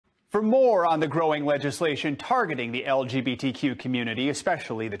For more on the growing legislation targeting the LGBTQ community,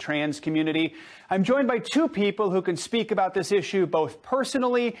 especially the trans community, I'm joined by two people who can speak about this issue both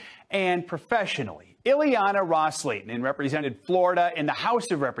personally and professionally. Ileana Ros-Lehtinen represented Florida in the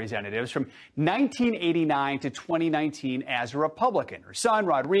House of Representatives from 1989 to 2019 as a Republican. Her son,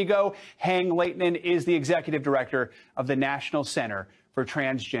 Rodrigo, Heng-Lehtinen, is the executive director of the National Center for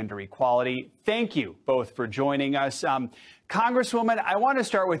Transgender Equality. Thank you both for joining us. Congresswoman, I want to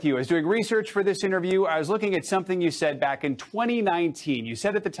start with you. I was doing research for this interview. I was looking at something you said back in 2019. You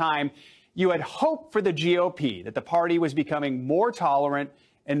said at the time you had hope for the GOP, that the party was becoming more tolerant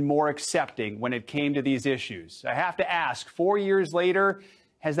and more accepting when it came to these issues. I have to ask, 4 years later,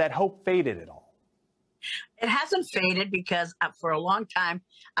 has that hope faded at all? It hasn't faded because for a long time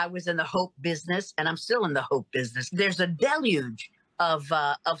I was in the hope business, and I'm still in the hope business. There's a deluge of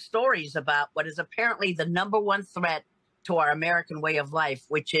stories about what is apparently the #1 threat to our American way of life,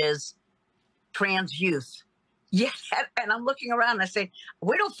 which is trans youth. Yeah, and I'm looking around and I say,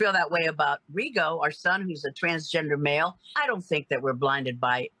 we don't feel that way about Rigo, our son, who's a transgender male. I don't think that we're blinded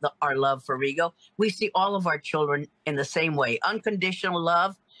by our love for Rigo. We see all of our children in the same way, unconditional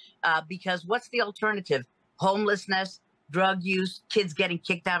love, because what's the alternative? Homelessness, drug use, kids getting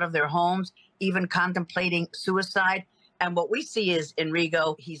kicked out of their homes, even contemplating suicide. And what we see is in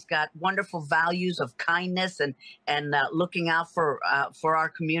Rigo, he's got wonderful values of kindness and looking out for our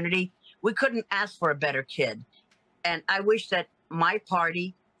community. We couldn't ask for a better kid. And I wish that my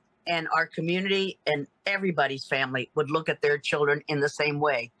party and our community and everybody's family would look at their children in the same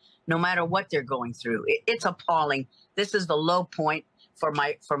way, no matter what they're going through. It's appalling. This is the low point for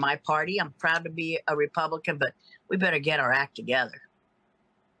my party. I'm proud to be a Republican, but we better get our act together.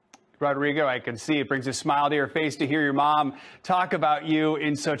 Rodrigo, I can see it brings a smile to your face to hear your mom talk about you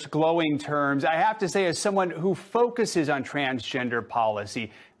in such glowing terms. I have to say, as someone who focuses on transgender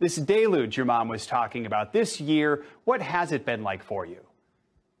policy, this deluge your mom was talking about this year, what has it been like for you?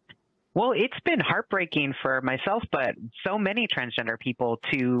 Well, it's been heartbreaking for myself, but so many transgender people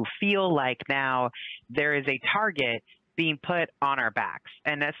to feel like now there is a target being put on our backs,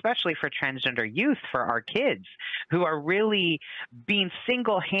 and especially for transgender youth, for our kids who are really being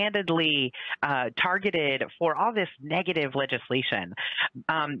single-handedly targeted for all this negative legislation.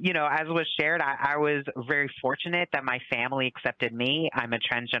 You know, as was shared, I was very fortunate that my family accepted me. I'm a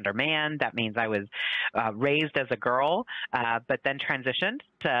transgender man. That means I was raised as a girl, but then transitioned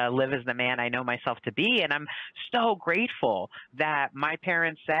to live as the man I know myself to be. And I'm so grateful that my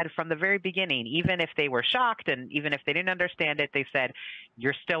parents said from the very beginning, even if they were shocked and even if they didn't understand it, they said,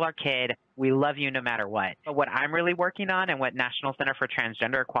 you're still our kid. We love you no matter what. But what I'm really working on and what National Center for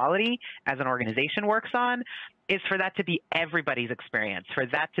Transgender Equality as an organization works on is for that to be everybody's experience, for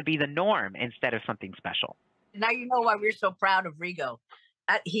that to be the norm instead of something special. Now you know why we're so proud of Rigo.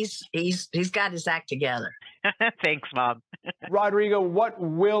 He's got his act together. Thanks, Mom. Rodrigo, what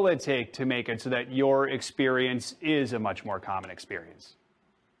will it take to make it so that your experience is a much more common experience?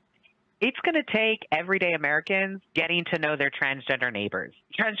 It's going to take everyday Americans getting to know their transgender neighbors.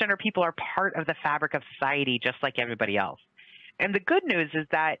 Transgender people are part of the fabric of society just like everybody else. And the good news is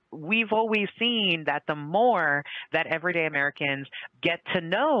that we've always seen that the more that everyday Americans get to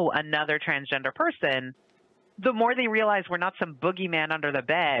know another transgender person, the more they realize we're not some boogeyman under the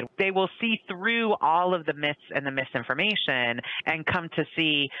bed. They will see through all of the myths and the misinformation and come to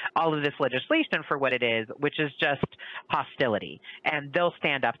see all of this legislation for what it is, which is just hostility. And they'll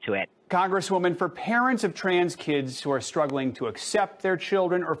stand up to it. Congresswoman, for parents of trans kids who are struggling to accept their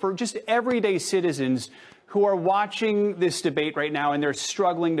children, or for just everyday citizens who are watching this debate right now and they're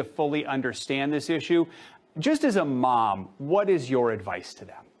struggling to fully understand this issue, just as a mom, what is your advice to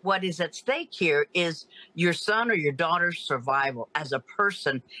them? What is at stake here is your son or your daughter's survival as a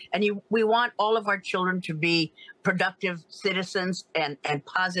person. And we want all of our children to be productive citizens and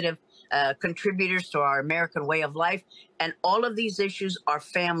positive contributors to our American way of life. And all of these issues are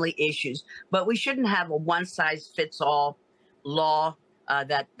family issues. But we shouldn't have a one-size-fits-all law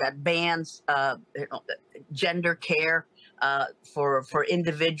that bans gender care for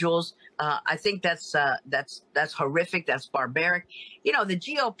individuals. I think that's horrific. That's barbaric. You know, the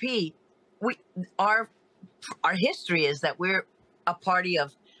GOP, our history is that we're a party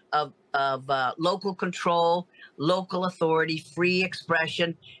of local control, local authority, free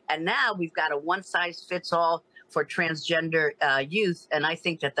expression, and now we've got a one-size-fits-all for transgender youth, and I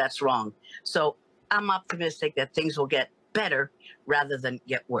think that that's wrong. So I'm optimistic that things will get better rather than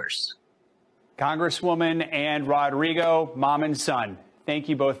get worse. Congresswoman and Rodrigo, mom and son, thank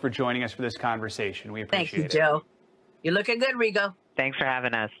you both for joining us for this conversation. We appreciate it. Thank you, Joe. You're looking good, Rigo. Thanks for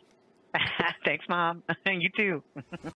having us. Thanks, Mom. You too.